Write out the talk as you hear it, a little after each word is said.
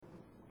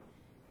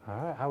All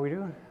right, how we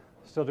doing?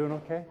 Still doing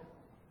okay?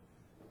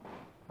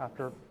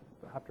 After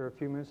a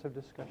few minutes of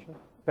discussion?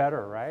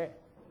 Better, right?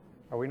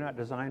 Are we not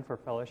designed for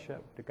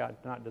fellowship? Did God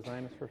not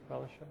design us for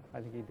fellowship?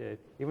 I think He did.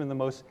 Even the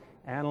most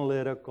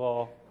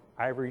analytical,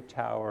 ivory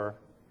tower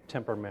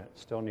temperament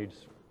still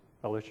needs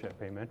fellowship.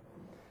 Amen.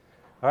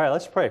 All right,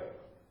 let's pray.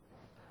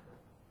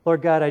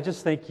 Lord God, I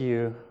just thank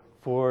You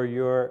for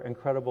Your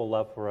incredible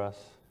love for us.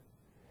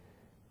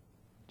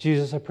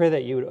 Jesus, I pray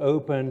that You would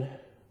open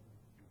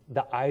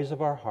the eyes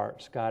of our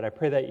hearts, God. I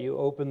pray that You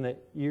open the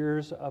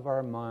ears of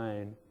our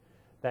mind,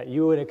 that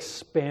You would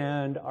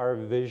expand our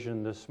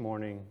vision this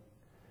morning.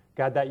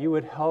 God, that You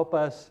would help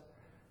us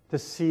to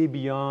see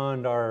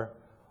beyond our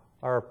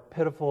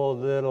pitiful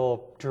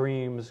little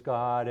dreams,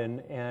 God,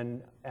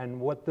 and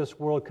what this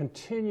world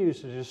continues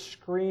to just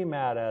scream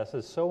at us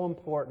is so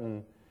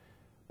important,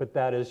 but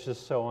that is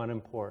just so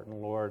unimportant,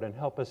 Lord. And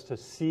help us to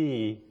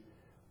see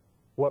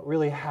what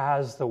really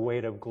has the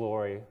weight of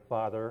glory,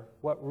 Father,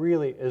 what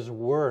really is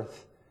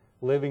worth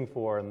living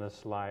for in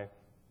this life.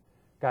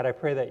 God, I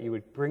pray that You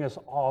would bring us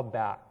all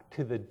back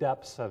to the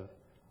depths of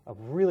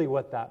really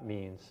what that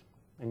means.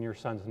 In Your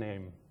Son's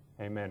name,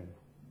 amen.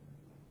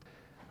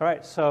 All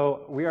right,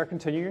 so we are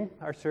continuing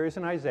our series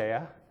in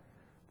Isaiah.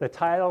 The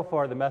title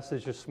for the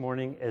message this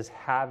morning is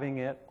Having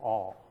It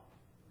All.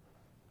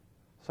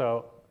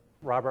 So,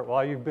 Robert,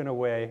 while you've been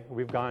away,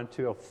 we've gone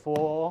to a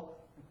full,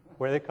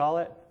 what do they call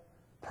it?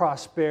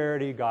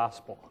 Prosperity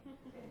gospel.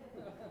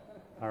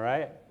 All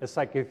right? It's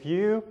like if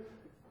you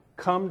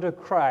come to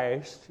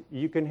Christ,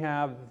 you can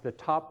have the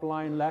top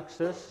line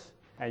Lexus,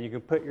 and you can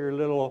put your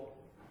little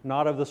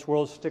not of this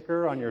world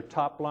sticker on your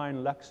top line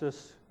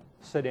Lexus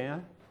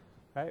sedan,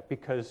 right?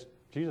 Because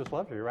Jesus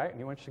loves you, right? And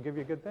He wants to give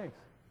you good things.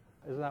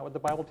 Isn't that what the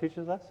Bible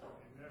teaches us?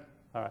 Amen.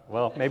 All right,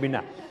 well, maybe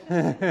not.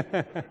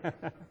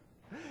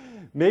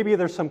 Maybe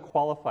there's some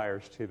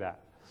qualifiers to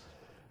that.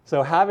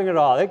 So having it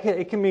all,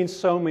 it can mean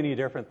so many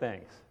different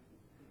things.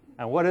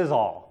 And what is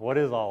all? What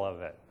is all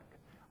of it?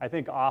 I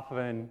think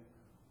often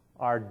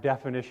our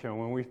definition,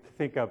 when we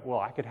think of, well,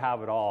 I could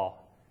have it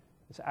all,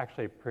 it's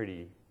actually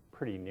pretty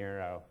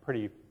narrow,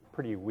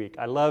 pretty weak.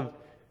 I love,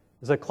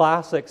 it's a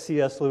classic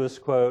C.S. Lewis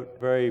quote,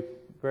 very,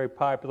 very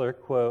popular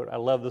quote. I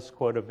love this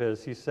quote of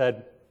his. He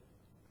said,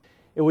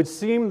 "It would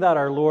seem that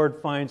our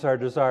Lord finds our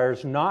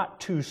desires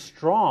not too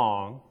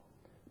strong,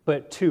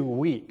 but too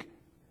weak.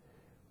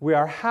 We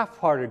are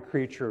half-hearted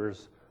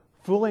creatures,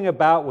 fooling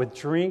about with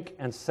drink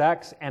and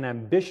sex and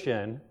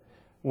ambition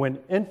when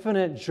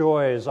infinite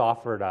joy is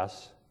offered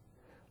us.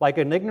 Like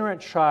an ignorant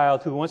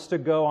child who wants to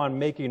go on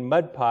making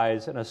mud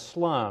pies in a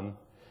slum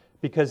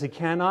because he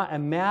cannot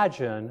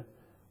imagine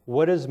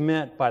what is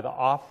meant by the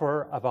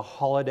offer of a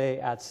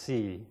holiday at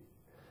sea.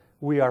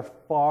 We are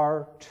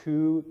far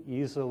too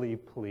easily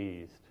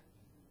pleased."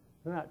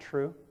 Isn't that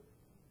true?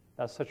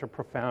 That's such a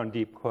profound,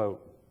 deep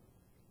quote.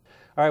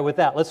 All right, with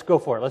that, let's go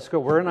for it. Let's go.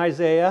 We're in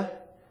Isaiah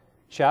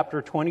chapter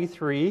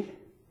 23.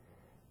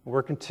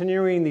 We're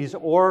continuing these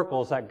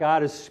oracles that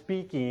God is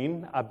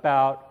speaking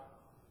about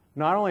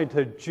not only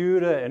to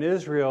Judah and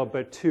Israel,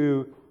 but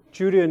to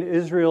Judah and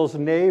Israel's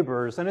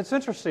neighbors. And it's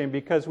interesting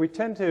because we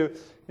tend to,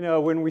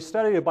 when we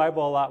study the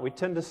Bible a lot, we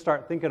tend to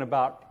start thinking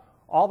about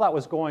all that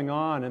was going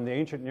on in the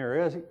ancient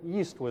Near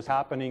East was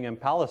happening in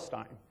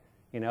Palestine,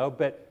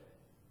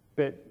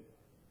 but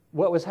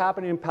what was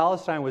happening in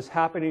Palestine was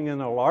happening in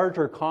the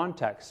larger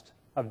context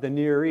of the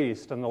Near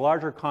East and the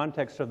larger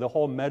context of the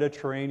whole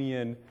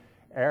Mediterranean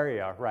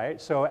area, right?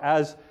 So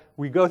as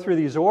we go through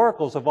these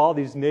oracles of all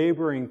these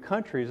neighboring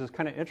countries, it's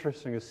kind of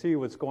interesting to see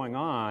what's going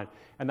on,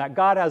 and that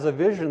God has a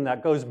vision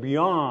that goes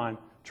beyond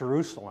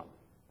Jerusalem,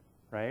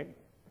 right?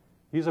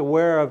 He's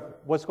aware of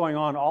what's going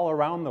on all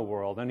around the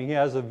world, and He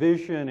has a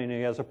vision and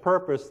He has a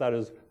purpose that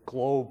is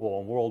global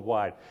and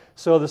worldwide.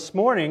 So this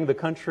morning, the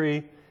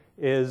country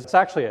it's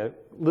actually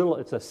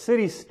it's a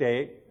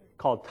city-state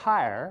called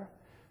Tyre,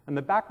 and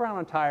the background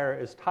on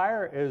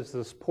Tyre is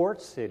this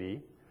port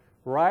city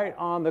right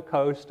on the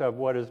coast of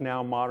what is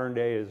now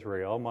modern-day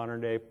Israel,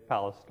 modern-day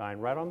Palestine,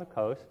 right on the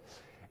coast,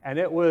 and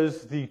it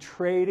was the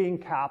trading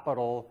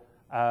capital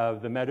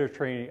of the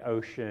Mediterranean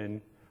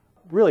Ocean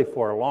really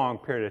for a long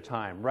period of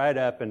time, right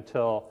up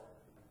until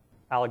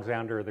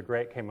Alexander the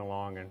Great came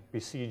along and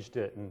besieged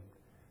it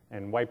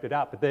and wiped it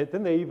out. But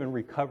then they even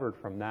recovered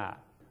from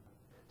that.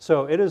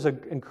 So it is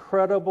an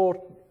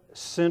incredible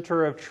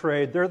center of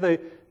trade. They're the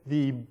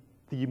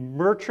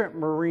merchant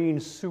marine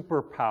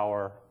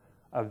superpower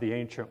of the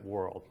ancient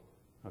world,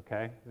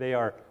 okay? They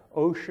are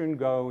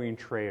ocean-going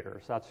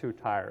traders. That's who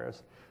Tyre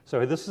is.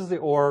 So this is the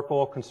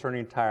oracle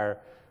concerning Tyre.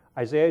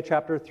 Isaiah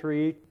chapter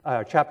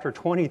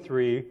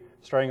 23,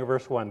 starting at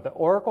verse 1. The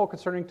oracle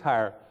concerning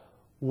Tyre,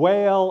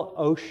 "Wail,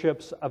 O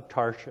ships of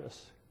Tarshish."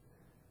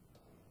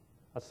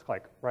 That's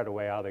like right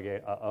away out of the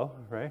gate,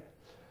 right?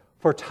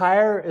 "For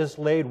Tyre is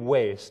laid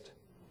waste,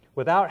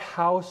 without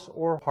house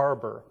or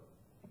harbor.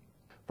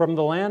 From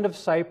the land of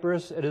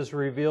Cyprus it is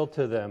revealed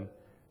to them,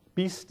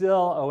 be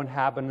still, O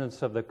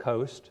inhabitants of the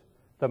coast.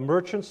 The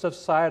merchants of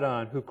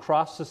Sidon who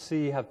cross the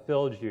sea have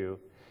filled you,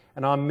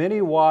 And on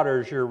many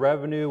waters your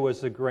revenue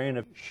was the grain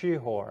of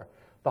Shihor,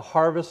 the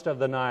harvest of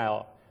the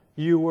Nile.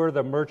 You were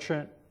the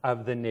merchant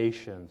of the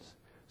nations.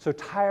 So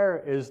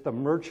Tyre is the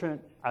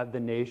merchant of the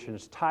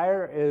nations.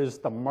 Tyre is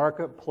the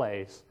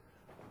marketplace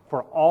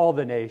for all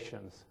the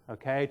nations,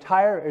 okay?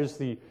 Tyre is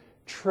the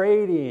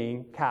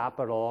trading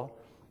capital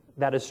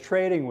that is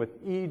trading with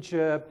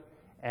Egypt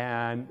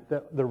and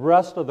the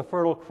rest of the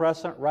Fertile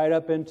Crescent right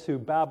up into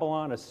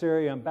Babylon,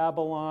 Assyria and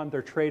Babylon.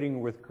 They're trading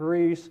with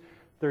Greece.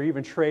 They're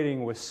even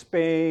trading with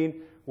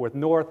Spain, with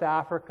North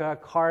Africa,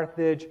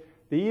 Carthage.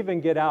 They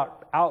even get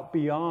out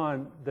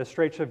beyond the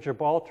Straits of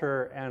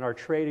Gibraltar and are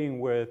trading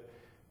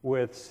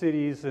with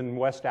cities in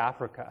West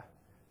Africa.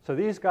 So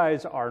these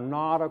guys are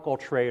nautical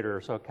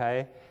traders,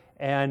 okay?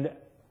 And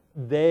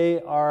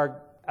they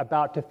are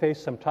about to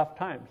face some tough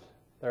times.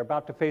 They're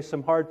about to face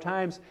some hard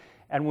times.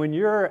 And when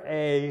you're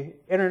an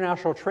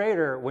international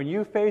trader, when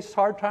you face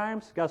hard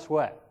times, guess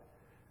what?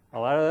 A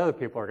lot of other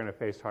people are going to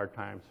face hard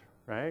times,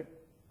 right?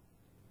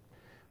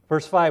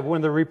 Verse 5,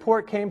 when the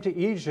report came to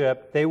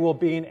Egypt, they will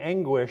be in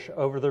anguish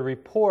over the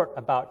report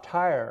about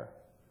Tyre.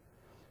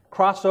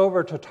 Cross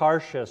over to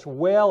Tarshish,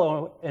 wail,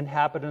 O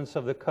inhabitants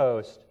of the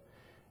coast.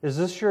 Is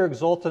this your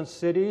exultant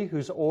city,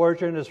 whose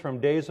origin is from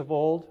days of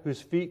old,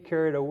 whose feet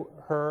carried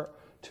her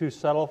to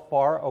settle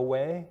far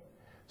away?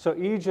 So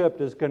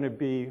Egypt is going to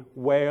be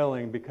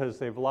wailing because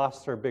they've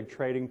lost their big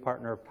trading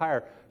partner of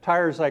Tyre.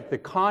 Tyre is like the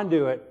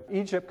conduit.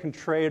 Egypt can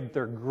trade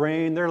their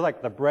grain. They're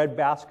like the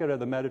breadbasket of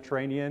the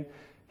Mediterranean.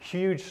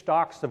 Huge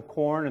stocks of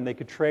corn, and they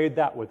could trade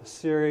that with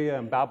Assyria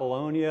and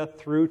Babylonia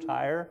through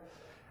Tyre.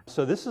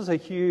 So this is a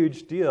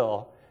huge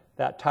deal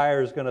that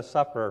Tyre is going to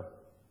suffer.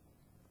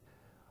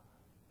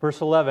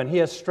 Verse 11, he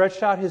has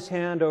stretched out his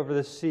hand over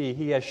the sea.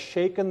 He has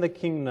shaken the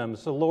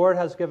kingdoms. The Lord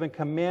has given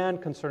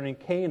command concerning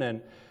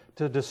Canaan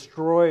to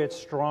destroy its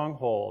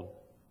stronghold.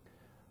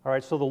 All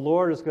right, so the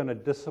Lord is going to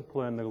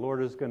discipline. The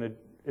Lord is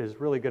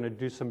really going to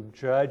do some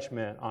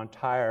judgment on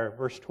Tyre.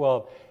 Verse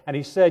 12, and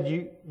he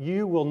said,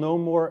 you will no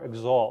more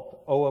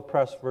exult, O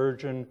oppressed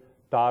virgin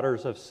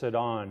daughters of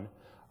Sidon.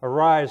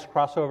 Arise,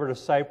 cross over to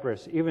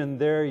Cyprus. Even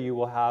there you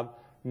will have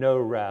no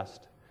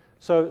rest.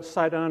 So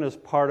Sidon is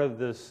part of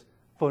this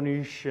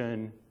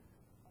Phoenician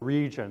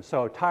region.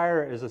 So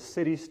Tyre is a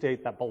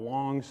city-state that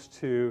belongs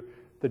to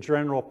the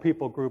general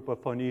people group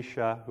of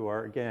Phoenicia, who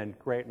are, again,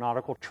 great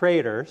nautical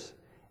traders.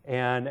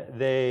 And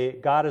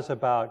God is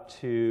about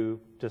to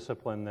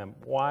discipline them.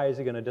 Why is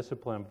he going to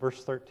discipline them?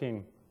 Verse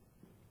 13.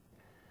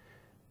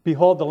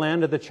 Behold, the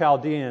land of the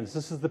Chaldeans.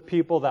 This is the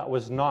people that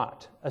was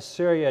not.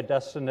 Assyria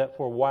destined it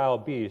for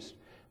wild beasts.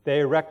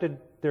 They erected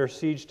their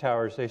siege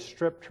towers. They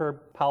stripped her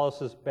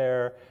palaces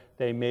bare.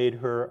 They made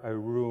her a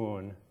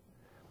ruin.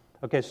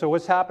 Okay, so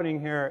what's happening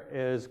here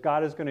is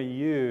God is going to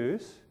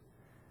use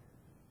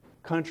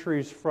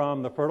countries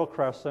from the Fertile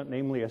Crescent,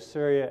 namely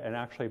Assyria and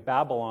actually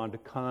Babylon, to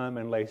come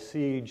and lay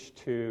siege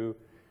to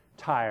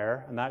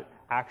Tyre, and that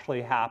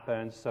actually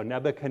happens. So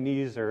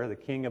Nebuchadnezzar, the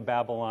king of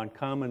Babylon,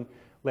 come and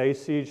lay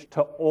siege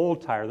to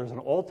old Tyre. There's an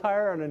old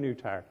Tyre and a new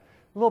Tyre.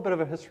 A little bit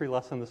of a history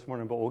lesson this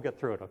morning, but we'll get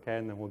through it, okay?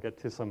 And then we'll get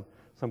to some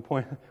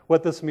point,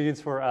 what this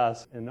means for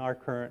us in our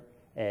current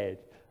age.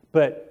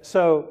 But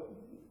so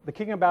the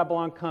king of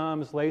Babylon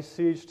comes, lays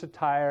siege to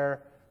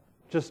Tyre,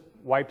 just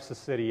wipes the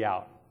city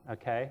out,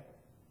 okay?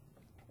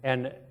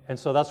 And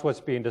so that's what's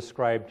being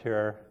described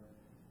here.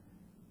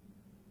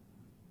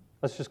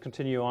 Let's just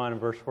continue on in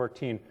verse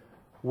 14.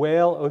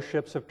 Wail, O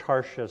ships of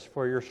Tarshish,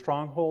 for your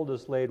stronghold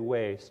is laid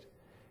waste.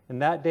 In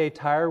that day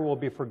Tyre will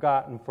be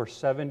forgotten for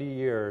 70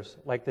 years,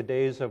 like the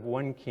days of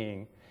one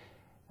king.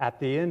 At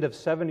the end of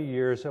 70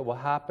 years it will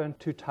happen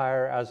to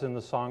Tyre as in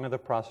the song of the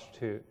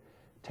prostitute.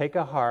 Take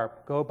a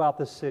harp, go about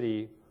the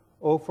city,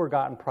 O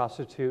forgotten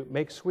prostitute,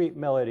 make sweet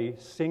melody,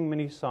 sing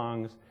many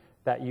songs,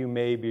 that you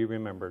may be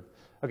remembered.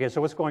 Okay,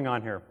 so what's going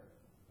on here?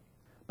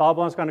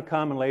 Babylon's going to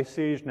come and lay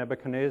siege.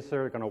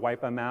 Nebuchadnezzar, going to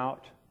wipe them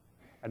out.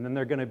 And then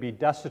they're going to be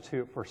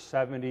destitute for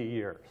 70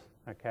 years,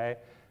 okay?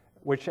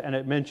 And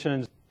it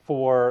mentions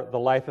for the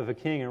life of a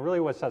king. And really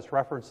what that's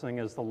referencing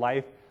is the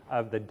life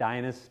of the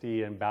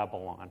dynasty in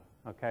Babylon,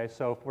 okay?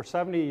 So for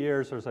 70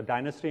 years, there's a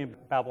dynasty in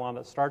Babylon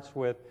that starts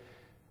with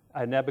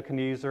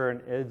Nebuchadnezzar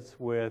and ends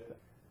with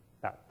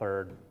that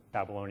third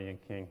Babylonian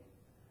king,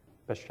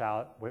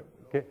 Belshazzar.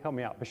 Help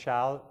me out.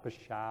 Belshazzar.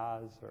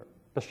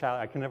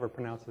 I can never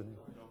pronounce it.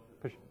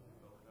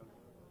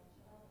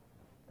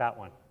 That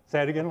one.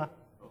 Say it again.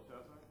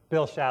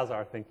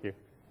 Belshazzar. Thank you.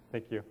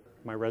 Thank you.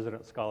 My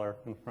resident scholar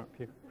in the front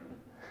pew.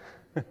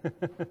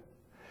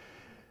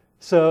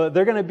 So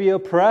they're going to be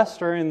oppressed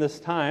during this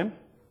time.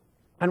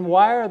 And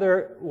why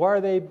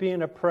are they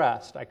being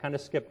oppressed? I kind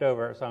of skipped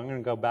over it, so I'm going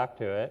to go back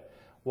to it.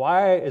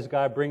 Why is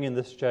God bringing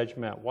this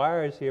judgment?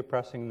 Why is he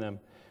oppressing them?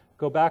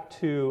 Go back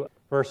to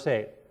verse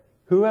 8.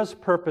 Who has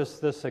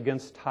purposed this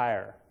against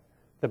Tyre,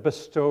 the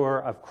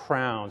bestower of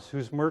crowns,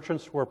 whose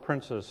merchants were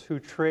princes,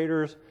 whose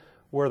traders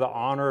were the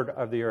honored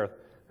of the earth?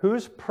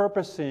 Who's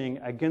purposing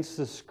against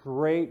this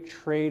great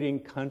trading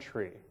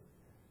country?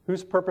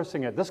 Who's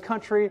purposing it? This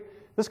country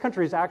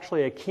is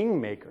actually a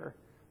kingmaker.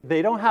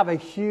 They don't have a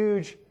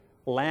huge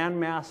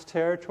landmass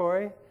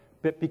territory,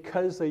 but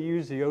because they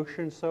use the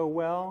ocean so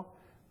well,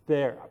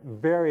 they're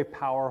very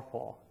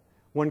powerful.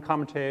 One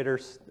commentator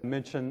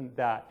mentioned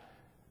that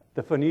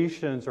the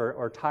Phoenicians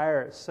or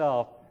Tyre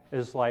itself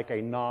is like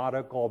a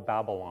nautical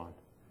Babylon,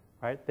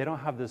 right? They don't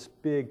have this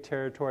big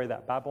territory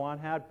that Babylon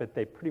had, but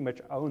they pretty much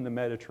own the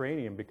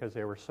Mediterranean because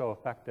they were so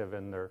effective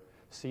in their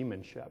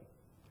seamanship.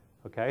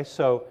 Okay,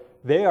 so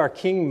they are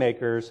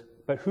kingmakers,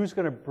 but who's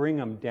going to bring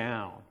them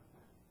down?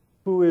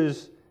 Who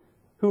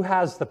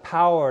has the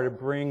power to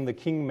bring the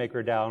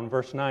kingmaker down?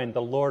 Verse 9,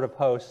 the Lord of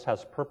hosts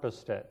has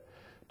purposed it,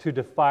 to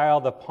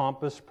defile the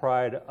pompous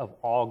pride of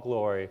all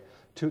glory,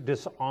 to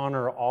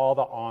dishonor all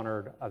the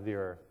honored of the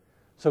earth.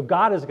 So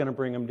God is going to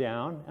bring them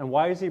down. And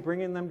why is he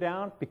bringing them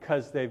down?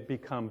 Because they've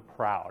become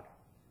proud,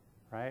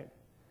 right?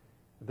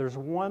 There's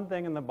one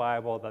thing in the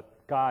Bible that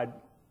God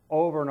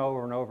over and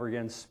over and over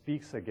again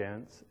speaks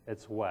against.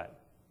 It's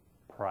what?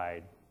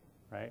 Pride,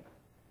 right?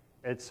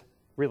 It's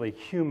really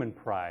human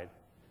pride.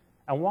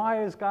 And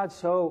why is God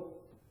so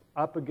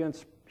up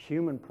against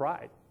human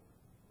pride?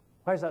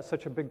 Why is that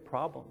such a big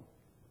problem?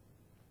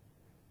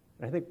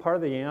 And I think part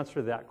of the answer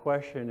to that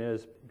question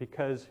is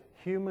because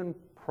human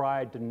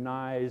pride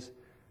denies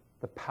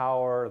the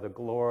power, the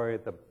glory,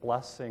 the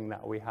blessing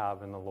that we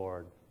have in the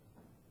Lord.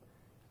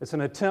 It's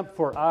an attempt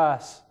for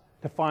us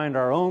to find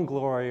our own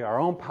glory, our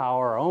own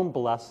power, our own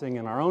blessing,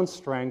 and our own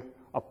strength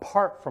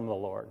apart from the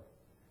Lord,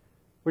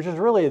 which is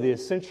really the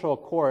essential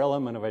core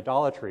element of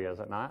idolatry, is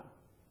it not?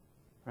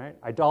 Right?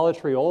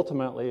 Idolatry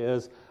ultimately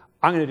is,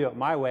 I'm going to do it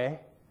my way.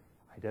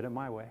 I did it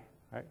my way,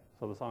 right?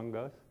 So the song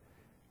goes.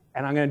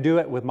 And I'm going to do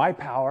it with my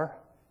power,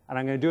 and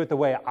I'm going to do it the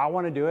way I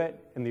want to do it,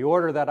 in the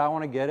order that I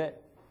want to get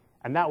it,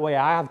 and that way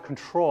I have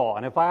control.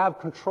 And if I have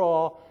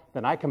control,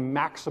 then I can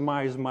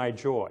maximize my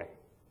joy,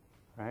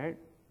 right?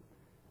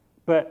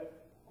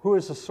 But who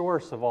is the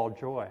source of all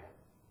joy,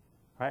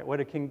 right? What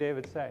did King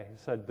David say? He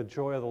said, the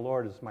joy of the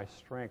Lord is my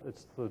strength.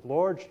 It's the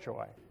Lord's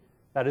joy.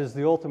 That is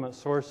the ultimate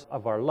source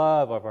of our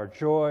love, of our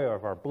joy,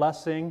 of our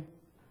blessing.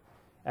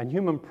 And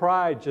human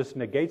pride just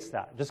negates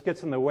that, just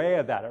gets in the way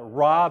of that. It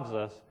robs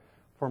us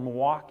from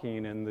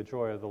walking in the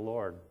joy of the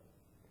Lord.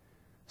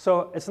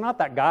 So it's not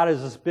that God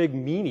is this big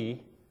meanie,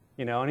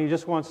 and he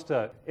just wants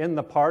to end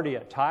the party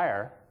at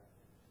Tyre,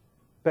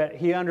 but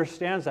he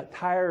understands that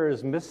Tyre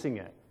is missing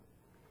it.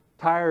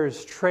 Tyre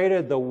has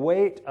traded the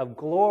weight of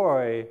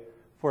glory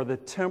for the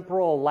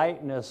temporal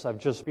lightness of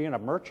just being a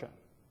merchant.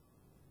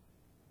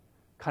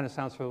 Kind of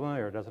sounds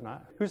familiar, does it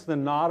not? Who's the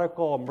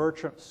nautical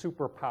merchant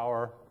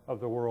superpower of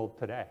the world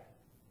today?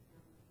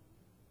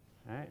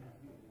 Right?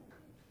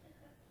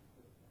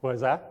 What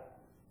is that?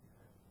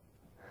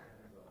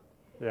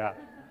 Yeah.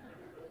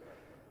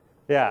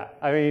 Yeah,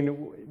 I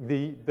mean,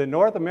 the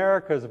North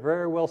America is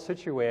very well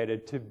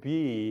situated to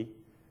be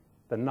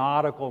the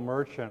nautical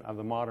merchant of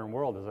the modern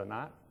world, is it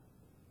not?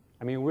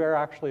 I mean, we're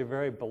actually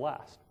very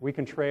blessed. We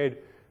can trade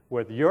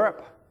with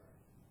Europe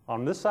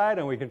on this side,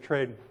 and we can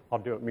trade, I'll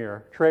do it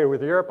mirror, trade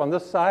with Europe on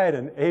this side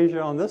and Asia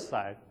on this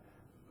side,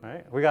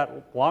 right? We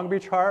got Long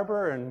Beach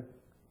Harbor and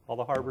all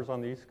the harbors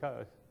on the East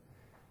Coast.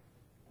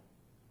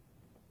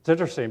 It's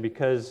interesting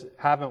because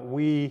haven't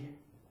we,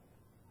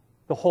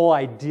 the whole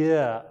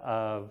idea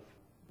of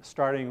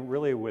starting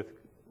really with,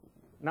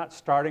 not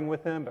starting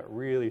with him, but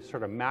really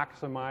sort of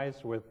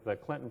maximized with the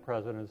Clinton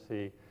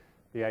presidency,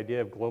 the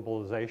idea of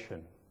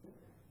globalization.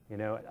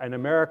 And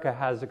America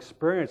has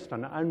experienced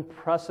an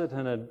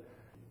unprecedented,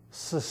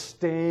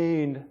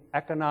 sustained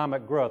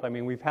economic growth. I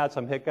mean, we've had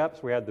some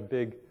hiccups. We had the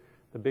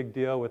big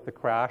deal with the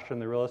crash in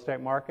the real estate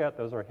market.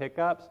 Those are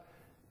hiccups.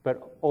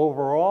 But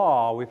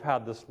overall, we've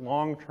had this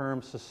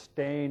long-term,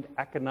 sustained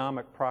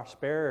economic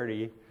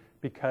prosperity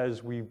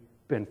because we've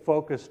been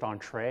focused on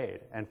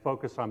trade and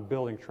focused on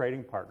building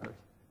trading partners,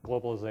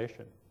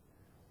 globalization.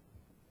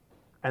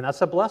 And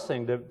that's a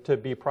blessing to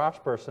be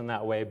prosperous in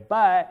that way.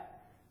 But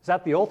is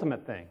that the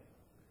ultimate thing?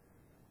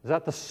 Is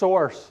that the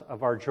source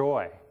of our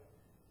joy?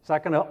 Is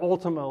that going to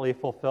ultimately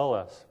fulfill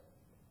us?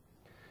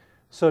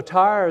 So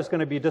Tyre is going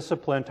to be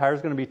disciplined. Tyre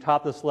is going to be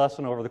taught this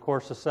lesson over the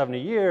course of 70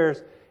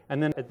 years.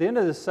 And then at the end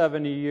of the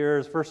 70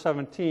 years, verse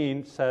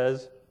 17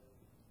 says,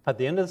 at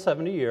the end of the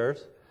 70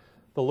 years,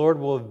 the Lord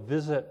will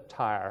visit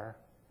Tyre,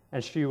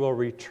 and she will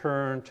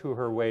return to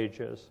her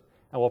wages,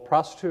 and will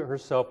prostitute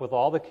herself with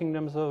all the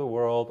kingdoms of the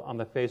world on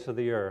the face of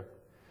the earth.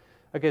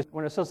 Okay,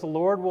 when it says the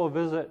Lord will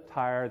visit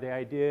Tyre, the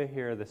idea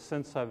here, the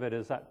sense of it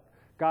is that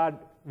God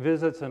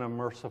visits in a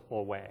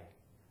merciful way.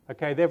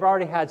 Okay, they've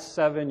already had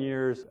 7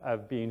 years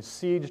of being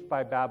sieged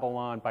by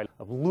Babylon,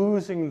 of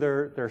losing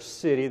their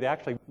city. They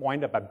actually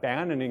wind up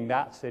abandoning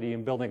that city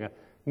and building a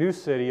new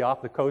city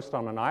off the coast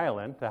on an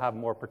island to have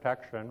more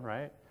protection,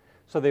 right?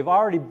 So they've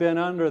already been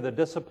under the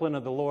discipline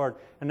of the Lord,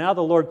 and now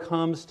the Lord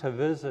comes to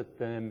visit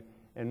them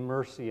in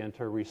mercy and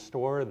to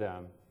restore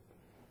them.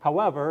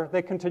 However,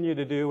 they continue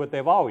to do what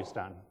they've always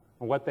done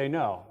and what they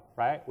know,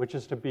 right? Which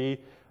is to be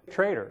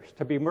traders,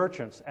 to be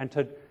merchants, and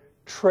to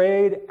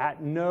trade at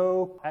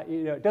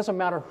it doesn't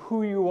matter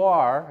who you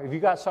are. If you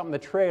got something to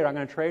trade, I'm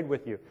going to trade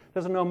with you. It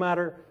doesn't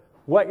matter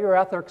what your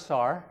ethics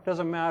are,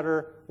 doesn't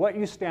matter what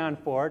you stand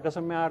for, it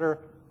doesn't matter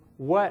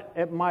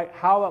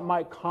how it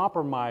might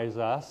compromise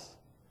us.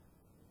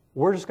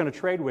 We're just going to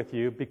trade with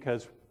you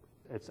because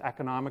it's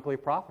economically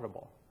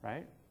profitable,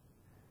 right?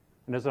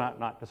 And does that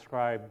not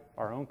describe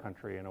our own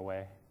country in a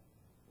way,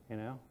 you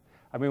know?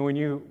 I mean,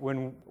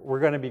 when we're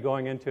going to be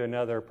going into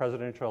another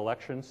presidential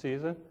election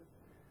season,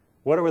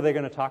 what are they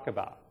going to talk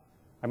about?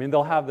 I mean,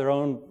 they'll have their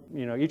own,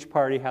 each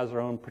party has their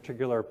own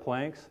particular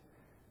planks,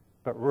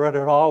 but what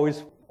it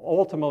always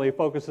ultimately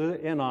focuses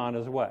in on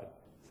is what?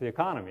 It's the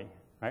economy,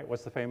 right?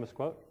 What's the famous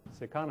quote? It's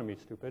the economy,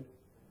 stupid.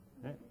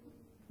 Right?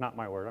 Not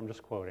my word, I'm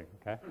just quoting,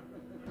 okay?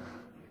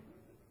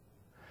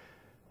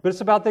 But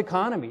it's about the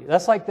economy.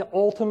 That's like the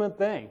ultimate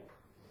thing.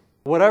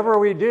 Whatever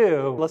we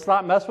do, let's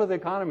not mess with the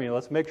economy.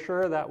 Let's make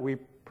sure that we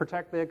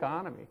protect the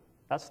economy.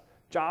 That's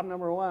job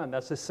number one.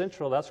 That's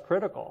essential. That's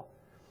critical.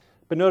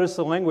 But notice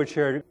the language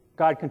here.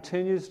 God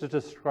continues to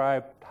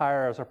describe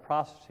Tyre as a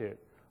prostitute.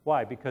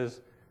 Why?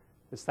 Because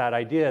it's that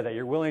idea that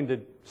you're willing to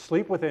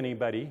sleep with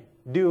anybody,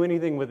 do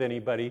anything with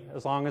anybody,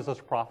 as long as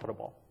it's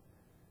profitable.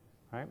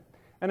 Right?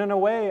 And in a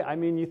way, I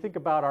mean, you think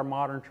about our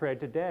modern trade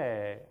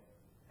today,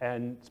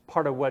 and it's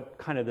part of what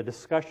kind of the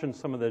discussion,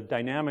 some of the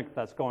dynamic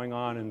that's going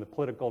on in the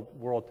political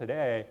world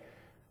today.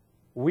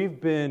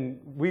 We've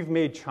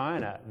made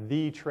China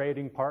the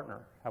trading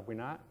partner, have we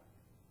not?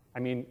 I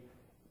mean,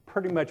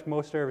 pretty much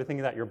most of everything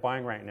that you're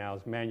buying right now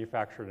is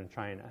manufactured in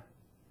China.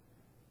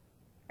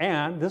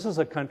 And this is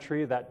a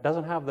country that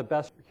doesn't have the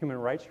best human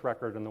rights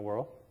record in the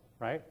world,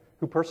 right?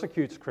 Who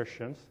persecutes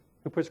Christians,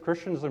 who puts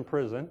Christians in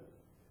prison,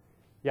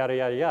 yada,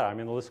 yada, yada. I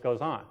mean, the list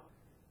goes on.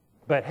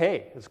 But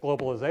hey, it's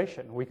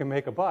globalization. We can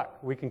make a buck.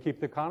 We can keep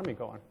the economy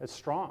going. It's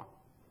strong,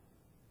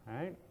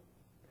 right?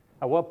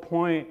 At what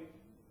point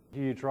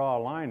do you draw a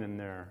line in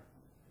there?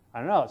 I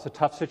don't know. It's a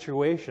tough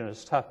situation.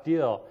 It's a tough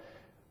deal.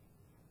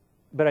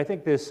 But I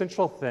think the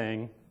essential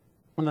thing,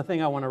 and the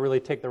thing I want to really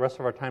take the rest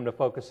of our time to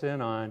focus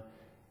in on,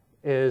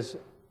 is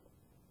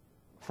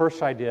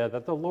first idea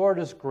that the Lord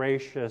is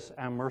gracious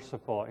and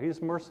merciful.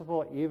 He's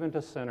merciful even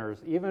to sinners,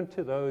 even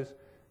to those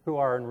who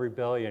are in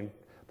rebellion.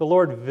 The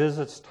Lord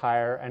visits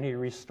Tyre and he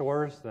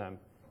restores them.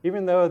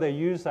 Even though they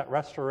use that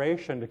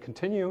restoration to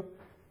continue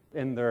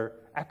in their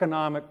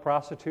economic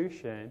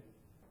prostitution,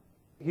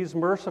 he's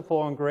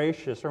merciful and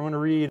gracious. I want to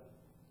read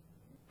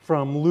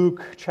from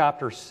Luke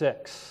chapter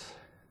 6.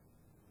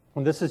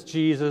 And this is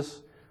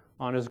Jesus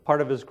on his part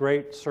of his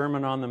great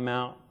Sermon on the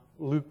Mount,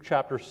 Luke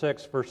chapter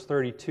 6, verse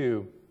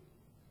 32.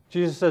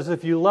 Jesus says,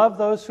 "If you love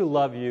those who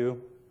love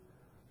you,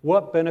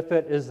 what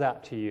benefit is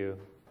that to you?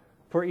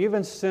 For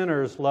even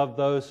sinners love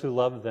those who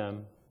love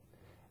them.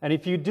 And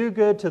if you do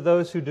good to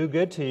those who do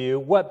good to you,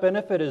 what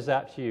benefit is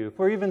that to you?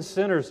 For even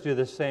sinners do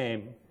the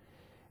same.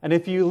 And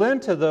if you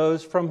lend to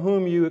those from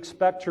whom you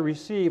expect to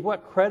receive,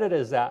 what credit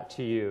is that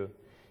to you?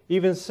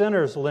 Even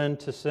sinners lend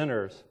to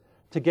sinners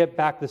to get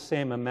back the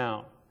same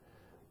amount.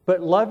 But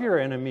love your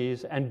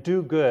enemies and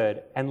do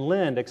good and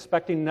lend,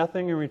 expecting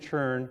nothing in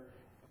return."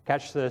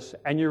 Catch this.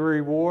 "And your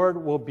reward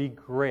will be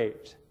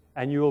great,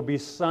 and you will be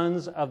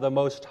sons of the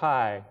Most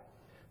High.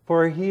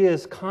 For he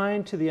is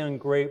kind to the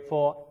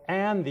ungrateful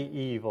and the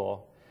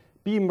evil.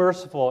 Be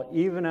merciful,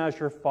 even as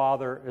your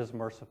Father is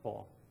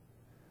merciful."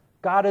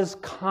 God is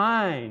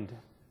kind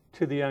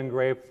to the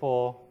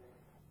ungrateful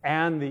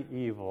and the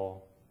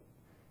evil.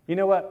 You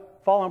know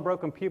what? Fallen,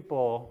 broken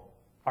people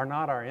are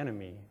not our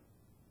enemy.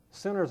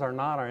 Sinners are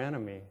not our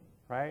enemy,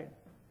 right?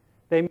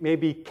 They may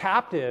be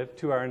captive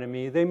to our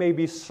enemy. They may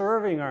be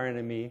serving our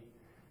enemy,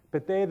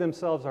 but they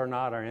themselves are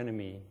not our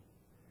enemy.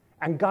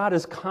 And God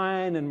is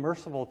kind and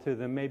merciful to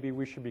them. Maybe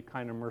we should be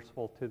kind and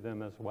merciful to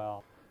them as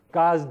well.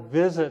 God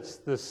visits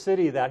the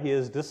city that he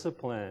has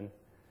disciplined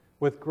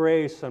with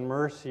grace and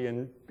mercy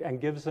and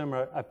gives them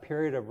a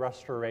period of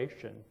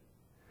restoration.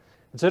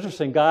 It's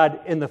interesting, God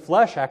in the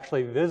flesh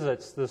actually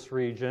visits this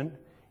region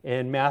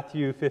in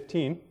Matthew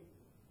 15.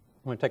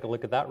 I'm going to take a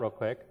look at that real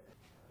quick.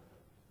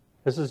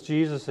 This is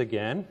Jesus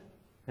again,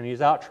 and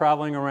he's out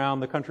traveling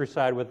around the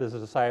countryside with his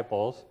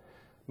disciples.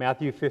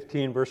 Matthew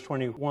 15, verse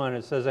 21,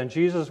 it says, "And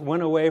Jesus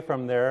went away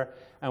from there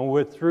and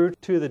withdrew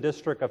to the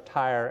district of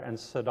Tyre and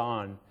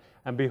Sidon.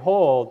 And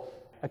behold,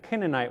 a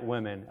Canaanite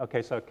woman."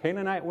 Okay, so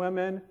Canaanite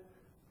women,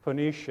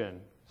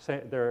 Phoenician,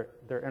 they're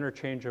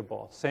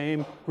interchangeable.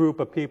 Same group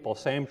of people,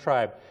 same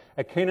tribe.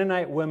 A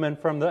Canaanite woman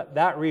from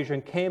that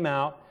region came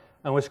out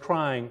and was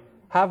crying,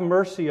 "Have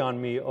mercy on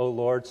me, O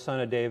Lord,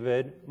 Son of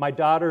David. My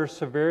daughter is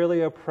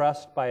severely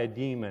oppressed by a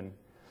demon."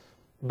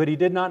 But he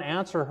did not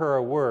answer her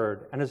a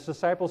word. And his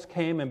disciples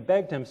came and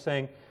begged him,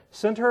 saying,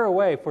 "Send her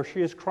away, for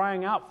she is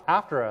crying out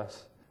after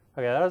us."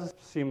 Okay, that doesn't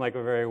seem like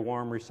a very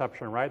warm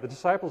reception, right? The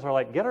disciples are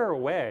like, "Get her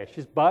away.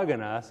 She's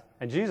bugging us."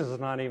 And Jesus is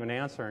not even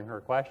answering her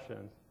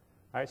questions.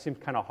 Right? It seems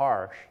kind of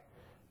harsh.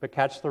 But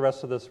catch the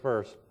rest of this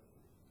verse.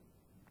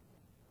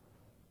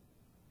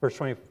 Verse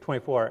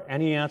 24,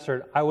 "And he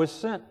answered, I was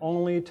sent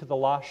only to the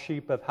lost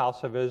sheep of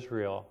house of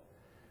Israel."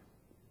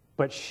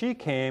 But she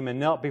came and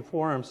knelt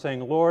before him,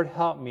 saying, "Lord,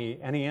 help me."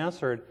 And he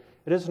answered,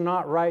 "It is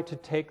not right to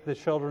take the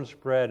children's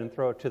bread and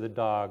throw it to the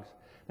dogs."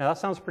 Now, that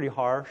sounds pretty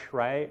harsh,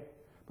 right?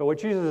 But what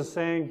Jesus is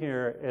saying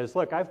here is,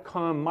 look, I've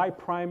come, my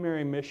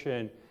primary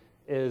mission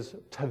is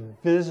to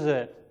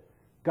visit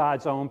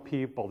God's own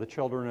people, the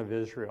children of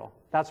Israel.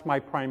 That's my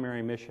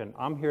primary mission.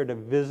 I'm here to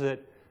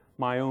visit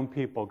my own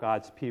people,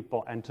 God's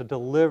people, and to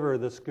deliver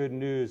this good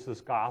news,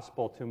 this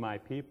gospel to my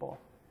people.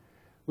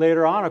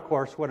 Later on, of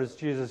course, what does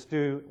Jesus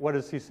do? What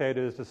does he say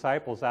to his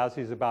disciples as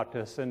he's about to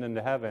ascend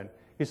into heaven?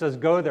 He says,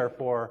 go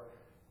therefore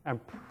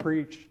and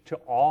preach to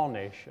all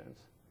nations.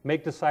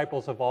 Make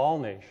disciples of all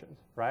nations,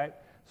 right?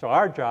 So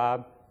our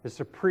job is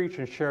to preach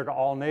and share to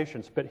all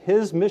nations. But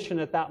his mission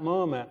at that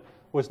moment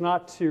was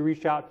not to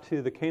reach out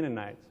to the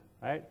Canaanites,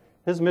 right?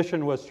 His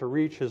mission was to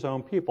reach his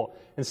own people.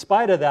 In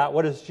spite of that,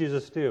 what does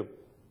Jesus do?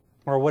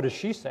 Or what does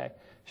she say?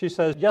 She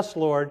says, yes,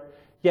 Lord,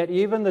 yet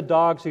even the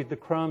dogs eat the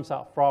crumbs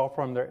that fall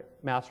from their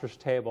master's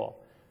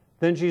table.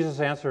 Then Jesus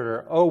answered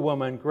her, O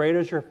woman, great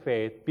is your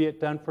faith. Be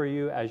it done for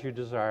you as you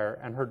desire.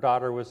 And her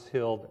daughter was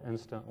healed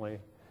instantly.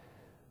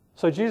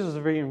 So Jesus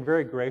is being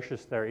very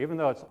gracious there. Even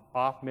though it's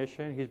off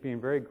mission, he's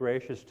being very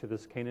gracious to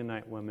this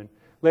Canaanite woman.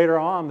 Later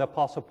on, the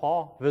Apostle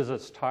Paul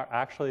visits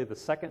actually the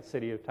second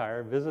city of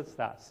Tyre, visits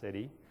that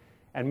city,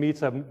 and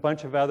meets a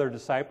bunch of other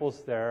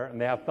disciples there,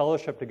 and they have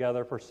fellowship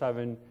together for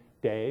 7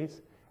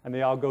 days, and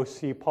they all go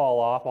see Paul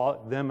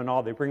off,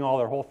 they bring all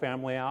their whole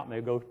family out, and they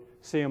go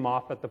see him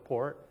off at the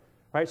port,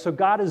 right? So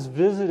God is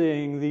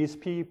visiting these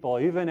people,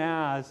 even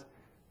as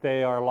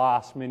they are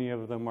lost. Many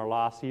of them are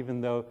lost, even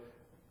though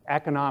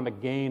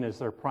economic gain is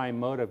their prime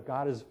motive.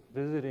 God is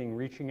visiting,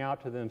 reaching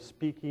out to them,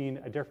 speaking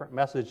a different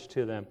message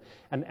to them.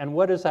 And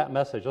what is that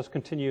message? Let's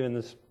continue in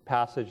this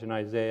passage in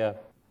Isaiah.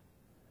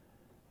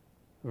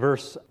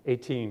 Verse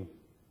 18.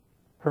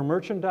 Her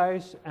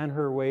merchandise and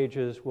her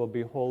wages will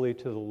be holy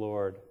to the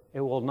Lord.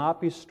 It will not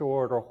be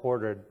stored or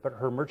hoarded, but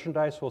her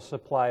merchandise will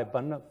supply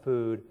abundant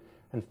food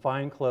and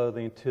fine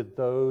clothing to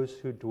those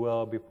who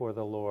dwell before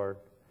the Lord.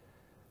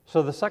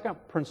 So the second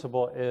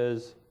principle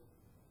is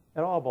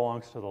it all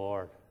belongs to the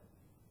Lord.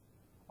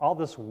 All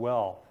this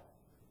wealth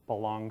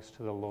belongs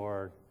to the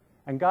Lord.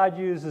 And God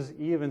uses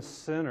even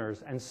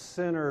sinners and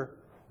sinner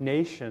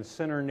nation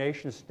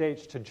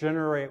states to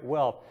generate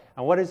wealth.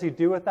 And what does he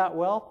do with that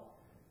wealth?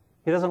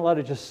 He doesn't let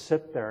it just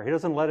sit there. He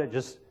doesn't let it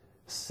just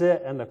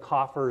sit in the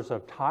coffers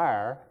of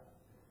Tyre.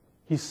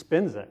 He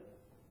spends it.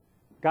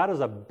 God is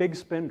a big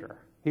spender.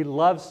 He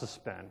loves to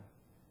spend.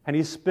 And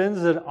he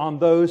spends it on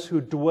those who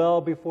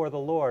dwell before the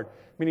Lord,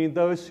 meaning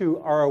those who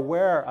are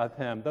aware of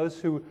him, those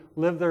who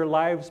live their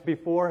lives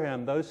before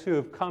him, those who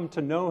have come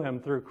to know him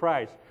through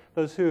Christ,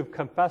 those who have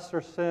confessed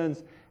their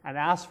sins and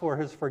asked for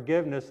his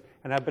forgiveness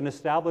and have been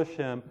established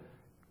him.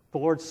 The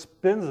Lord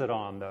spends it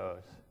on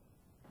those.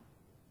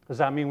 Does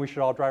that mean we should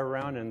all drive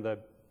around in the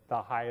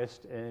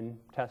highest end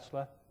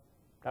Tesla?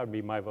 That would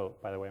be my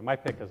vote, by the way. My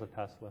pick is a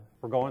Tesla.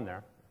 We're going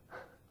there.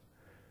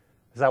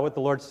 Is that what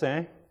the Lord's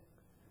saying?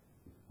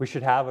 We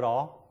should have it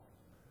all?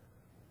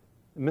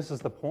 It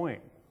misses the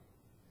point.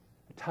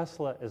 A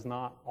Tesla is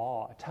not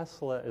all. A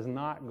Tesla is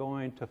not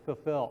going to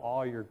fulfill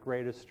all your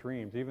greatest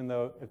dreams, even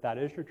though if that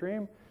is your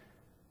dream,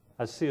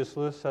 as C.S.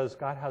 Lewis says,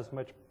 God has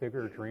much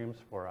bigger dreams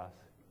for us.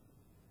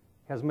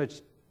 He has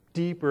much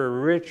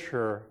deeper,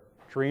 richer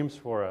dreams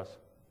for us.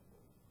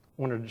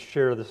 I wanted to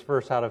share this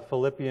verse out of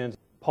Philippians.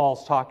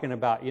 Paul's talking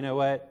about, you know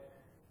what?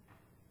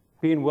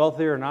 Being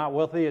wealthy or not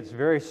wealthy, it's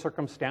very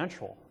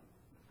circumstantial,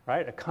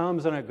 right? It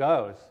comes and it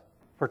goes.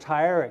 For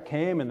Tyre, it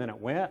came and then it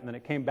went, and then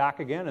it came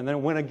back again, and then it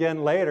went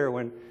again later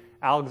when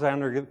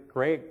Alexander the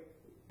Great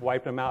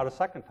wiped them out a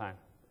second time.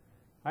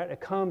 Right?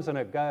 It comes and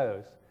it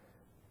goes.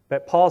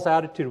 But Paul's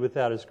attitude with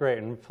that is great.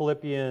 In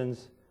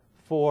Philippians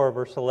 4,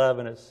 verse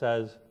 11, it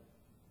says,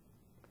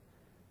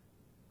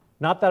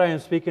 not that I am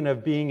speaking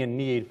of being in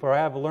need, for I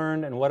have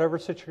learned in whatever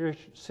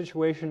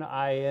situation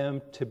I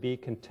am to be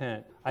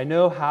content. I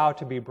know how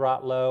to be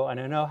brought low, and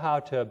I know how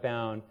to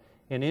abound.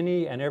 In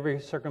any and every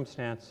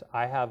circumstance,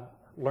 I have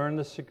learned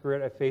the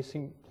secret of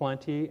facing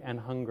plenty and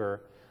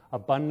hunger,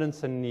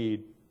 abundance and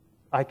need.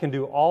 I can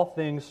do all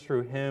things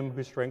through him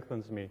who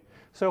strengthens me.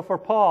 So for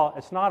Paul,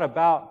 it's not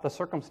about the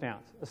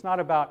circumstance. It's not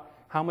about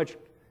how much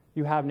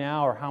you have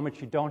now or how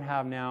much you don't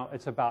have now.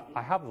 It's about,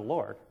 I have the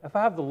Lord. If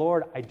I have the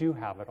Lord, I do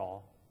have it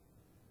all.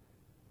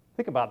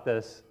 Think about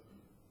this.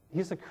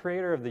 He's the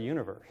creator of the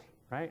universe,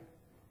 right?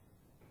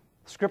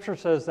 Scripture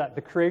says that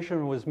the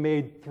creation was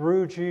made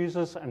through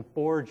Jesus and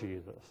for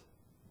Jesus,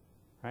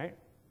 right?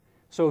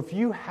 So if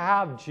you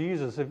have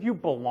Jesus, if you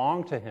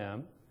belong to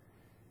him,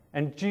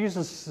 and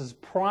Jesus'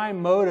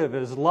 prime motive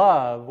is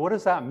love, what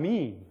does that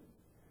mean?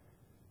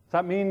 Does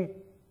that mean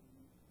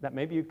that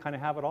maybe you kind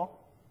of have it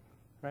all,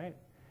 right?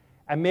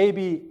 And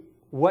maybe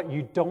what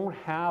you don't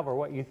have or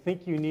what you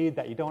think you need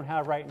that you don't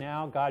have right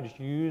now, God's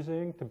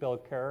using to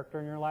build character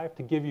in your life,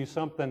 to give you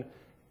something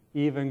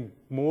even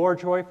more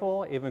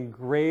joyful, even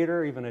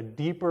greater, even a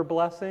deeper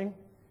blessing,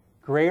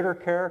 greater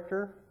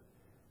character,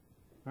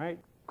 right?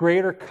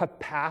 Greater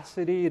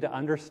capacity to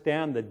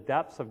understand the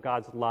depths of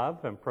God's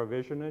love and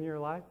provision in your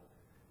life.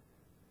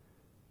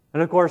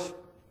 And of course,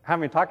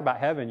 haven't even talked about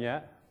heaven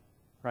yet,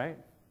 right?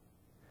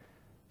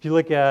 If you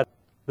look at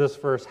this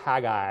verse,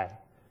 Haggai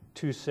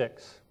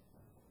 2:6.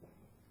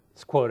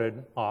 It's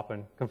quoted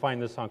often. You can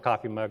find this on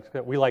coffee mugs.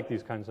 We like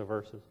these kinds of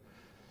verses.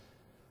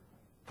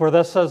 For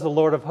thus says the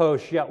Lord of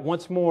hosts, yet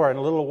once more in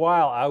a little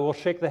while I will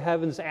shake the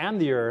heavens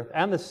and the earth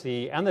and the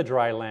sea and the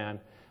dry land,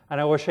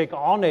 and I will shake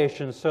all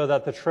nations so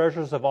that the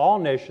treasures of all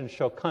nations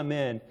shall come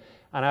in,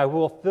 and I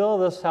will fill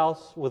this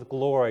house with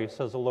glory,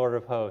 says the Lord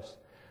of hosts.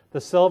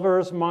 The silver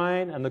is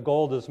mine and the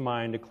gold is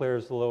mine,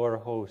 declares the Lord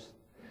of hosts.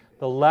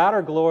 The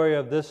latter glory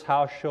of this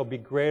house shall be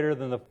greater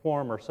than the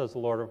former, says the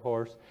Lord of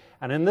hosts.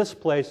 And in this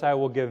place I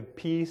will give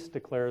peace,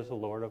 declares the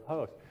Lord of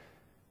hosts.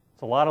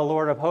 It's a lot of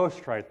Lord of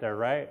hosts right there,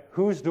 right?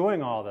 Who's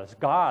doing all this?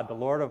 God, the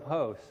Lord of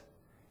hosts.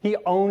 He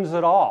owns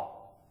it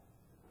all.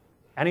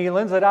 And he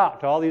lends it out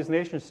to all these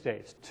nation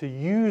states to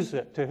use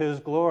it to his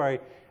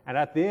glory. And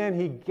at the end,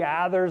 he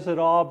gathers it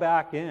all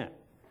back in.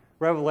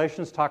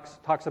 Revelations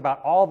talks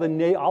about all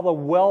the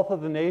wealth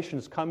of the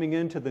nations coming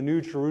into the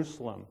New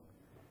Jerusalem,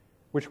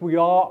 which we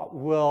all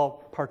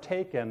will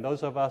partake in,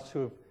 those of us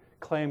who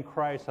claim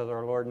Christ as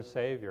our Lord and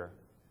Savior,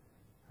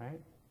 right?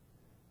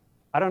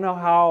 I don't know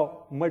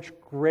how much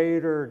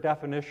greater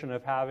definition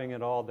of having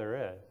it all there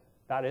is.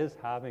 That is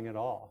having it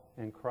all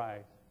in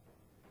Christ,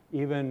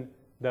 even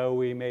though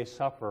we may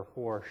suffer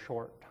for a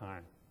short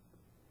time.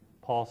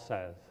 Paul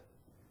says,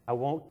 I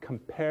won't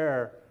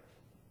compare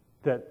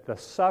the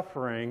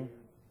suffering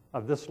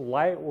of this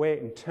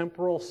lightweight and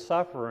temporal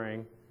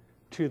suffering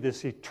to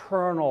this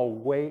eternal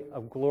weight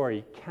of glory.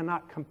 You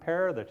cannot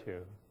compare the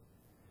two.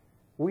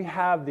 We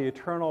have the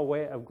eternal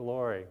weight of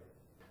glory.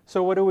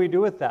 So what do we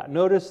do with that?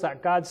 Notice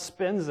that God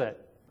spends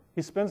it.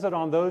 He spends it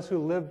on those who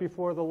live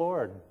before the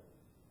Lord.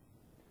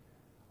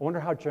 I wonder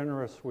how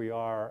generous we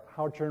are,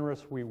 how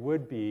generous we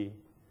would be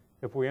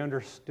if we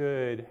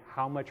understood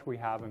how much we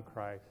have in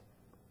Christ.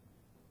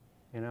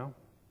 You know?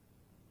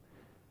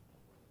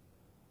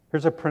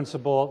 Here's a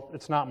principle.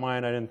 It's not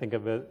mine. I didn't think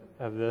of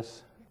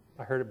this.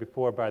 I heard it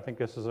before, but I think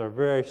this is a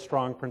very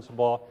strong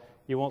principle.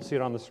 You won't see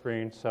it on the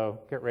screen, so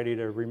get ready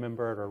to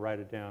remember it or write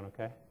it down,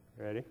 okay?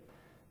 Ready?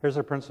 Here's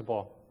a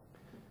principle.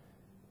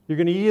 You're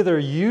going to either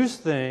use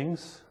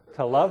things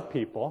to love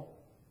people,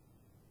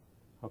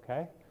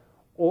 okay?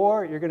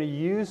 Or you're going to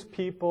use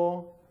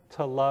people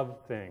to love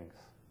things.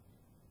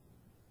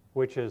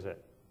 Which is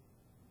it?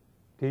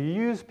 Do you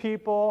use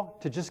people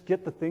to just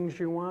get the things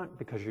you want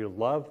because you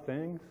love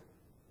things?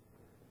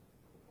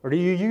 Or do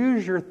you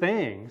use your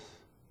things,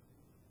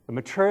 the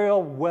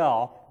material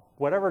wealth,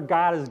 whatever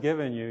God has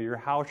given you, your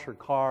house, your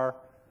car,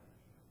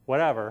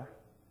 whatever,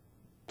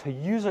 to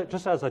use it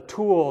just as a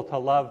tool to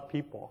love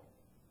people?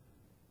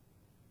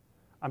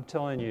 I'm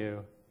telling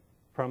you,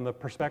 from the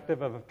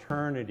perspective of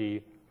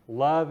eternity,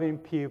 loving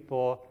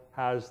people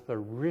has the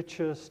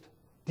richest,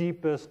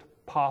 deepest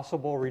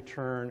possible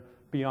return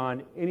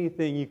beyond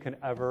anything you can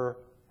ever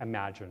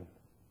imagine.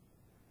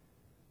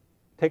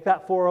 Take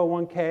that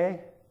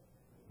 401k.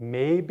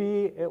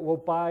 Maybe it will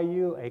buy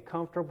you a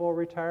comfortable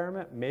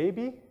retirement.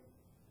 Maybe.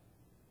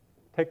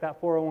 Take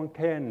that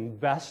 401k and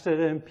invest it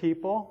in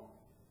people,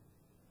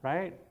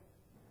 right?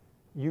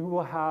 You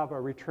will have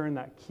a return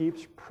that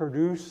keeps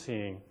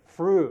producing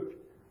fruit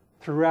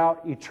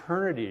throughout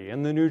eternity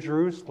in the New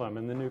Jerusalem,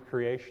 in the new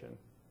creation.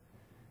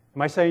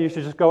 Am I saying you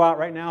should just go out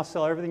right now,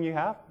 sell everything you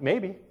have?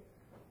 Maybe.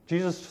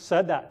 Jesus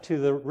said that to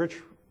the rich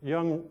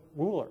young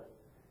ruler.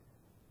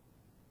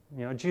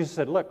 You know, Jesus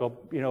said, look,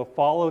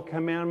 follow the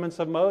commandments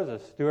of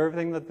Moses. Do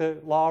everything that the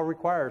law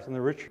requires. And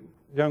the rich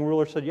young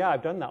ruler said, yeah,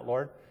 I've done that,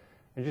 Lord.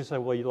 And Jesus said,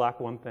 well, you lack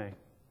one thing.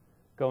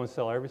 Go and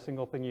sell every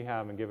single thing you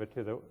have and give it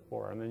to the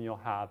poor, and then you'll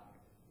have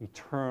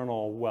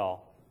eternal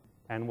wealth.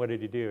 And what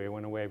did he do? He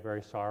went away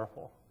very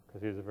sorrowful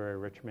because he was a very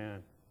rich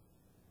man.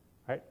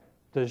 Right?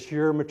 Does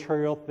your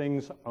material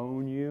things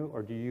own you,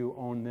 or do you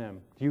own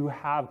them? Do you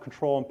have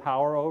control and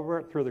power over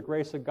it through the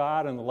grace of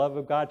God and the love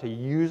of God to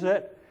use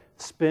it,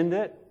 spend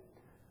it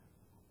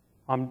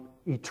on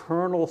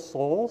eternal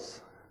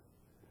souls?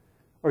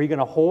 Or are you going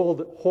to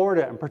hoard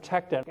it and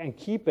protect it and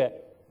keep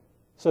it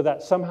so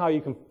that somehow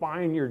you can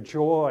find your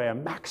joy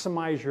and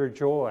maximize your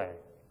joy?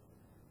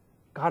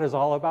 God is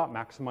all about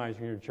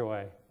maximizing your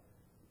joy,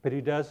 but he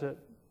does it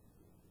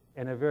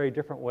in a very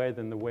different way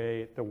than the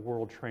way the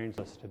world trains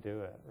us to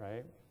do it,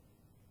 right?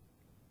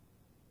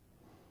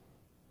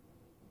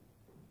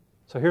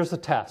 So here's the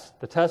test.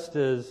 The test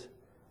is,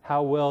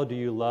 how well do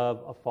you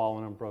love a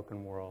fallen and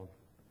broken world?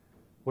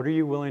 What are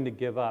you willing to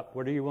give up?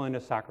 What are you willing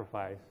to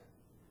sacrifice?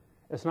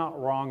 It's not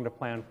wrong to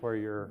plan for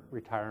your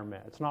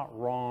retirement. It's not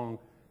wrong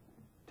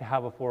to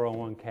have a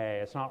 401k.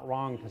 It's not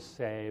wrong to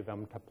save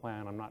and to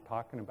plan. I'm not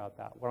talking about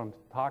that. What I'm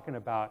talking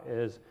about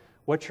is,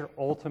 what's your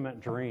ultimate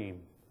dream?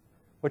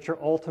 What's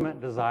your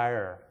ultimate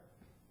desire?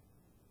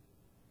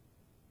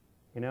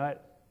 You know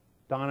what?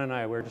 Don and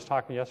I, we were just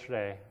talking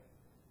yesterday.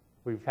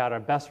 We've had our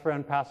best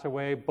friend pass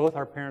away. Both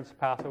our parents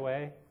pass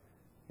away.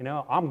 You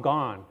know, I'm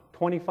gone.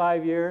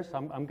 25 years,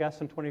 I'm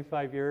guessing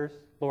 25 years,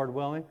 Lord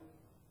willing.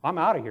 I'm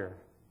out of here,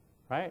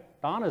 right?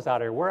 Don is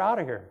out of here. We're out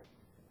of here.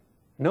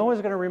 No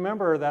one's going to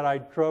remember that I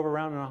drove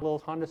around in a little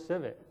Honda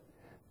Civic,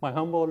 my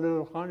humble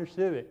little Honda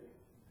Civic,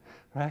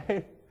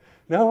 right?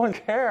 No one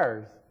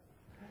cares.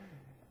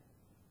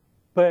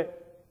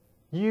 But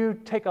you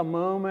take a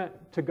moment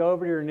to go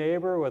over to your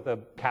neighbor with a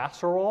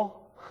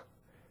casserole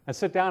and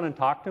sit down and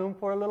talk to him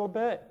for a little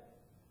bit.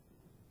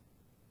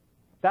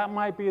 That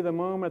might be the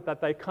moment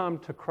that they come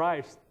to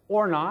Christ,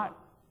 or not.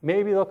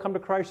 Maybe they'll come to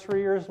Christ 3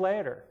 years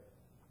later.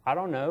 I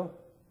don't know.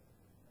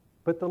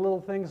 But the little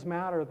things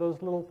matter.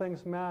 Those little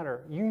things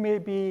matter. You may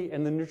be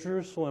in the New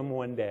Jerusalem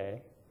one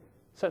day,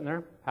 sitting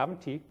there having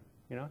tea,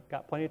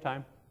 got plenty of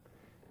time.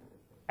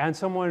 And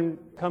someone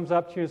comes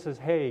up to you and says,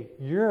 hey,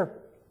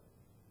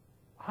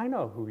 I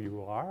know who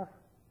you are.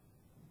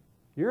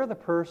 You're the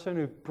person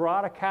who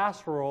brought a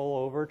casserole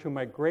over to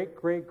my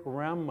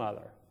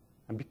great-great-grandmother.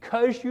 And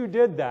because you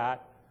did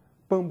that,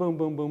 boom, boom,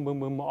 boom, boom, boom,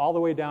 boom, all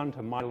the way down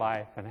to my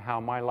life and how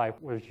my life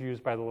was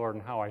used by the Lord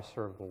and how I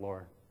serve the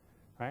Lord,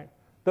 right?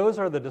 Those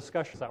are the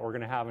discussions that we're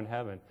going to have in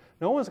heaven.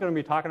 No one's going to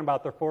be talking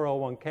about their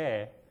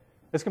 401k.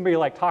 It's going to be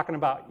like talking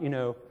about,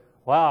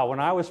 wow, when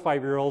I was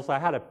 5 years old, I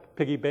had a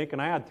piggy bank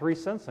and I had 3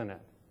 cents in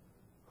it.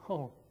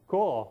 Oh,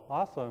 cool,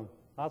 awesome.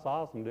 That's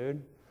awesome,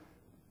 dude.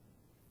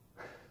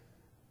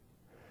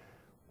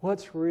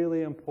 What's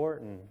really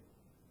important?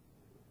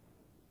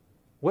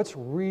 What's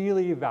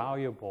really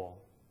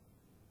valuable?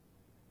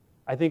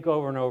 I think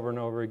over and over and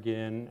over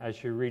again,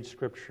 as you read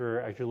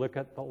Scripture, as you look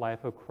at the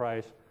life of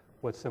Christ,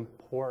 what's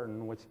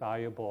important, what's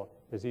valuable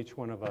is each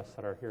one of us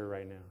that are here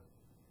right now.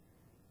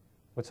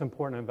 What's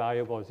important and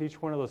valuable is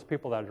each one of those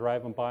people that are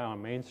driving by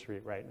on Main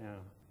Street right now.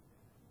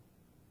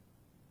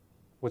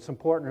 What's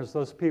important is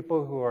those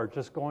people who are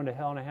just going to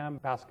hell in a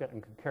handbasket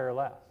and could care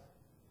less.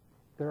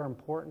 They're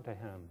important to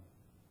Him.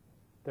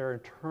 They're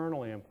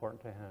eternally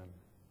important to Him.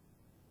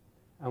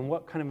 And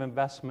what kind of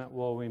investment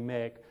will we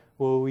make?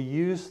 Will we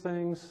use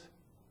things?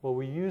 Will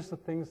we use the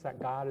things that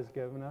God has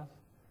given us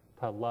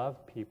to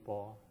love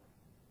people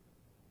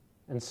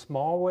in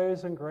small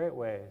ways and great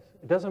ways?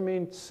 It doesn't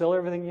mean sell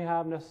everything you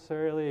have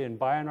necessarily and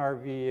buy an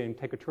RV and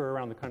take a tour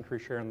around the country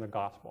sharing the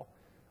gospel.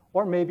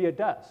 Or maybe it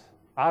does.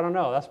 I don't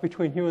know. That's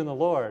between you and the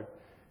Lord.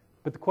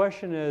 But the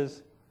question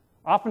is,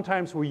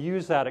 oftentimes we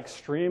use that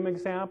extreme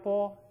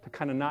example to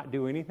kind of not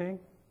do anything.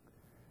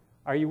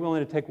 Are you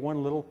willing to take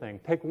one little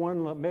thing?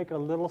 Make a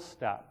little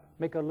step,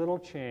 make a little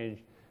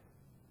change,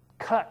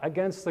 cut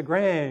against the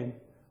grain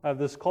of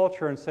this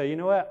culture and say, you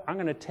know what, I'm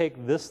going to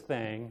take this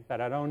thing that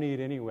I don't need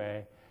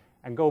anyway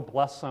and go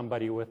bless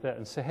somebody with it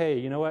and say, hey,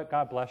 you know what,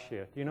 God bless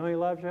you. Do you know He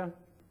loves you?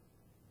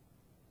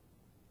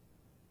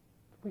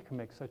 We can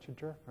make such a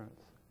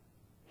difference.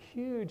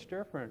 Huge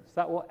difference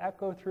that will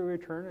echo through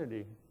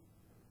eternity.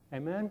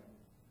 Amen?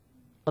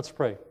 Let's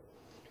pray.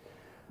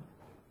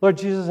 Lord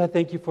Jesus, I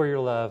thank you for your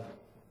love.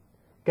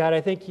 God,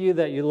 I thank you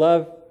that you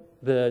love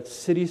the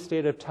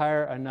city-state of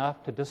Tyre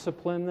enough to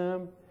discipline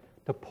them,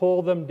 to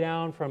pull them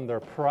down from their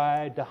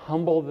pride, to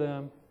humble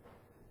them,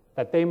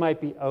 that they might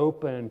be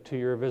open to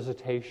your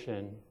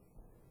visitation,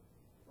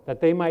 that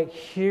they might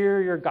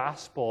hear your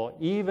gospel,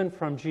 even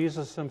from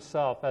Jesus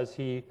himself as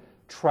he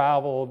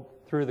traveled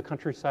through the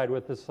countryside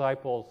with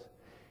disciples.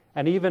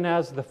 And even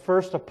as the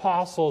first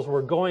apostles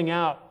were going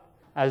out,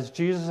 as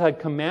Jesus had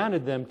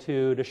commanded them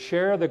to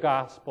share the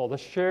gospel, to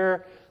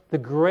share the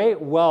great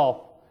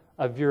wealth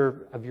of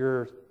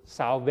your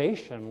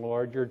salvation,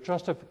 Lord, your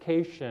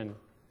justification,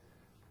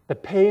 the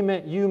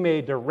payment you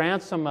made to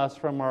ransom us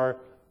from our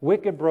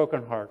wicked,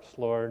 broken hearts,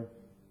 Lord.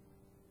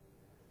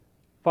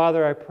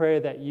 Father, I pray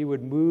that you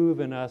would move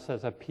in us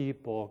as a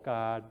people,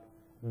 God,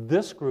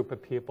 this group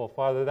of people,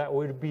 Father, that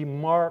would be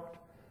marked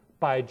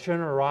by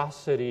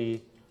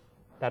generosity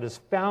that is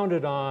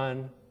founded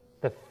on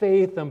the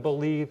faith and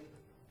belief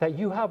that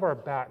you have our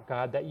back,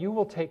 God, that you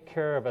will take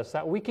care of us,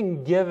 that we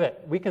can give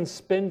it, we can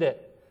spend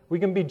it, we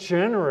can be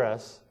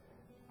generous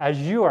as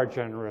you are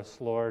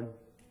generous, Lord.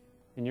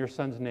 In your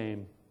Son's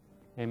name,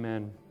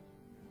 amen.